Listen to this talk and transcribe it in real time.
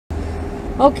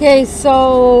Okay,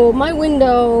 so my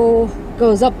window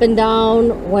goes up and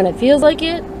down when it feels like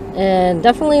it, and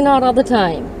definitely not all the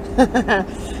time.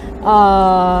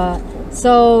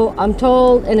 So I'm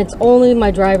told, and it's only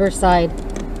my driver's side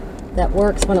that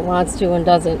works when it wants to and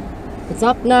doesn't. It's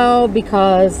up now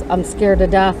because I'm scared to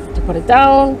death to put it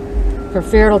down, for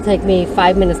fear it'll take me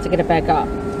 5 minutes to get it back up.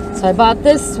 So I bought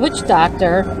this switch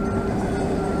doctor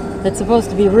that's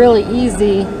supposed to be really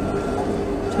easy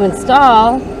to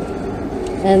install,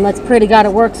 and let's pray to God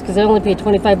it works, because I only paid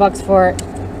 25 bucks for it.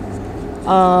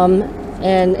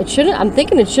 And it shouldn't, I'm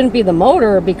thinking it shouldn't be the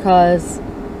motor, because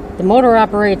the motor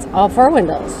operates all 4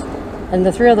 windows and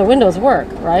the 3 other windows work,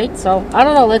 right? So I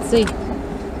don't know, let's see.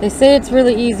 They say it's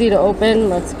really easy to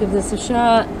open. Let's give this a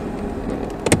shot.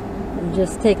 I'm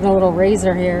just taking a little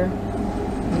razor here.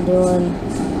 I'm doing,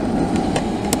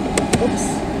 oops.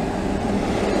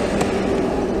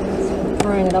 So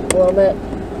prying it up a little bit.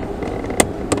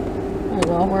 There we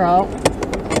go, we're out.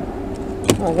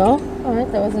 There we go.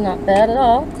 Alright, that was not bad at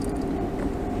all.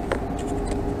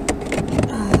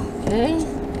 Okay.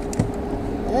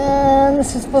 And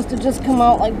this is supposed to just come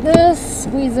out like this.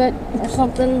 Squeeze it or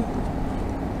something.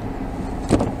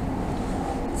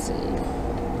 Let's see.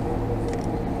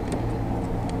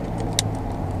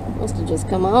 Supposed to just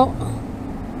come out.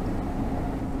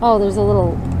 Oh, there's a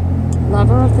little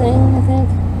lever thing, I think.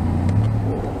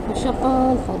 Push up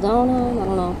on, fall down on, I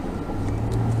don't know.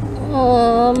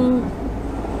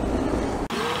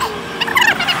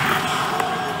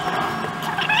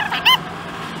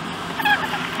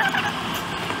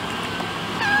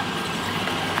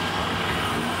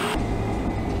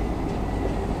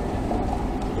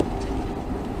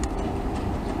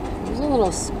 There's a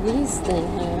little squeeze thing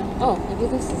here. Oh, maybe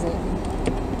this is it. I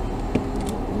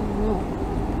don't know.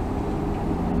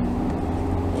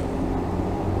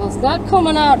 Well, it's not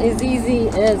coming out as easy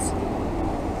as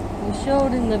we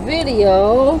showed in the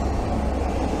video.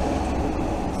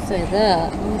 Say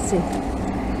that. Let me see.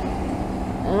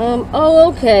 Oh,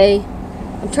 okay.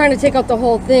 I'm trying to take out the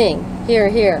whole thing.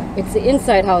 Here. It's the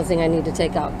inside housing I need to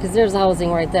take out, because there's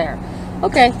housing right there.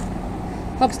 Okay.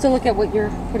 Helps to look at what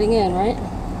you're putting in, right?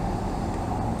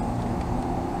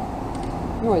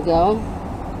 There we go.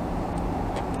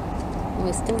 Oh,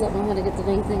 I still don't know how to get the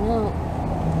dang thing out.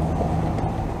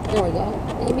 There we go.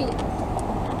 Maybe.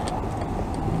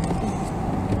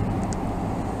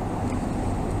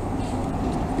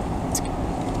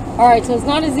 Alright, so it's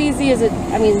not as easy as it,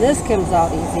 I mean, this comes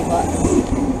out easy, but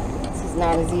this is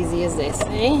not as easy as they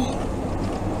say.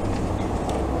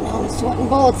 Now I'm sweating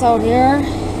bullets out here.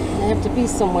 I have to be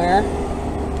somewhere.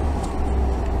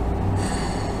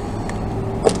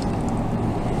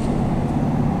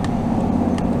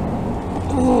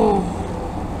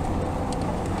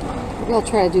 Maybe I'll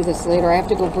try to do this later. I have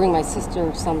to go bring my sister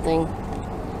or something.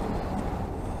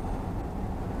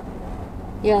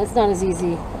 Yeah, it's not as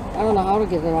easy. I don't know how to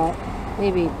get it out.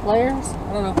 Maybe pliers?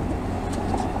 I don't know.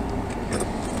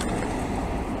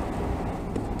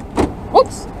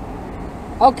 Whoops!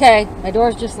 Okay, my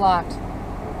door's just locked.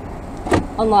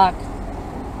 Unlock.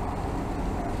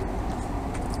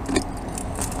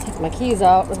 Take my keys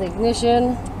out with the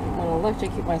ignition. I'm gonna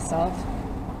electrocute myself.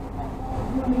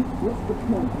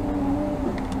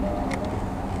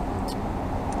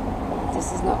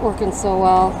 This is not working so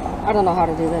well. I don't know how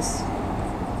to do this.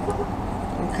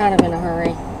 I'm kind of in a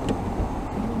hurry.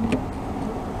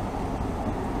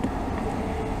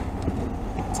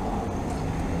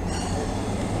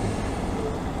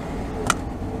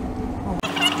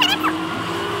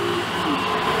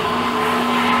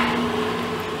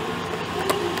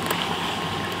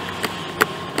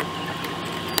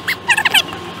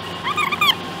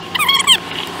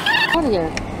 Out of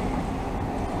here.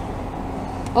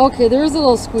 Okay, there's a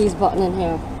little squeeze button in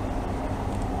here.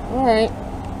 Alright.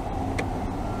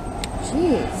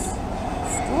 Jeez.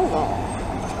 Still though.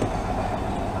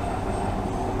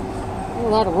 A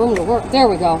lot of room to work. There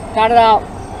we go. Got it out.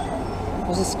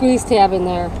 There's a squeeze tab in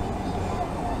there.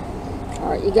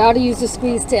 Alright, you gotta use the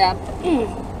squeeze tab,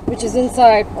 which is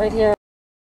inside right here.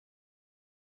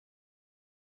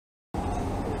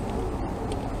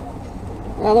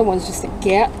 The other one's just a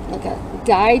gap, like a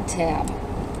guide tab.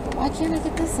 Why can't I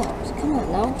get this out? Come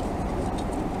on now.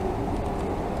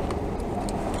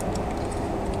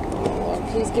 Lord,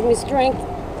 please give me strength.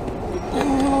 I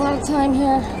don't have a lot of time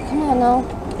here. Come on now.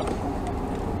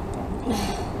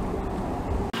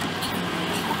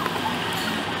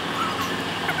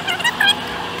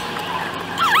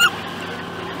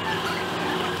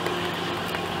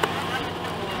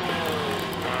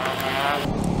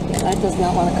 Yeah, that does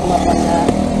not want to come up like that.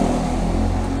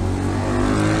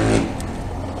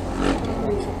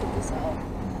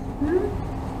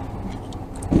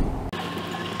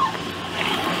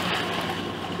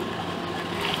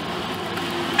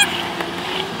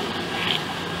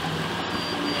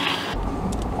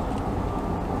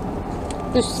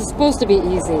 This is supposed to be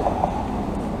easy.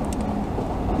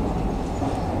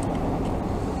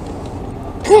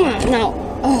 Come on now.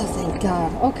 Oh, thank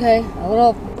God. Okay, a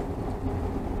little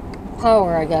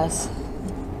power, I guess.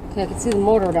 Okay, I can see the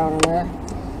motor down in there.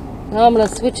 Now I'm going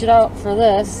to switch it out for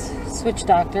this. Switch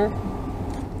doctor.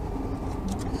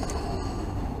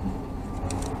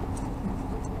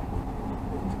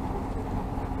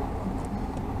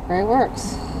 There it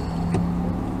works.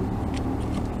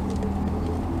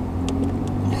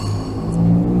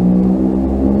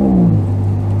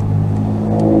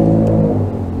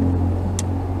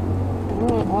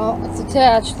 Well, it's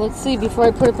attached. Let's see before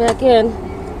I put it back in.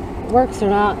 It works or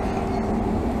not.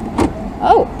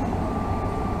 Oh!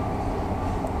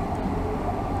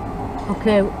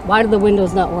 Okay, why do the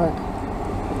windows not work?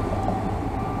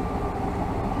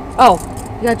 Oh,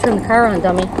 you gotta turn the car on,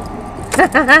 dummy.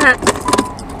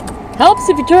 Helps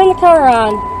if you turn the car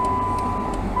on.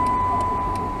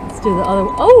 Let's do the other.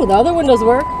 Oh, the other windows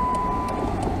work.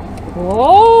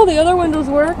 Whoa, the other windows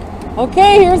work.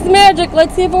 Okay, here's the magic.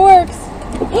 Let's see if it works.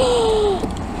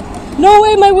 No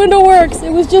way my window works.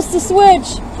 It was just a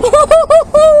switch.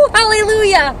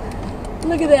 Hallelujah.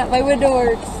 Look at that. My window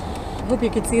works. I hope you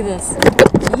can see this.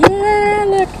 Yeah,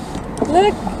 look.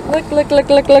 Look.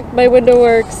 My window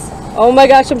works. Oh my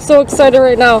gosh, I'm so excited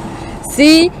right now.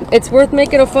 See, it's worth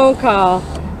making a phone call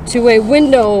to a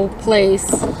window place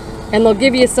and they'll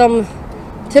give you some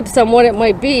tips on what it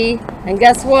might be. And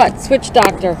guess what? Switch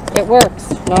doctor. It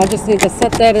works. Now I just need to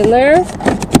set that in there.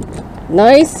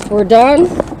 Nice. We're done.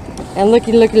 And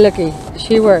looky.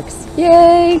 She works.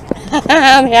 Yay.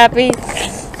 I'm happy.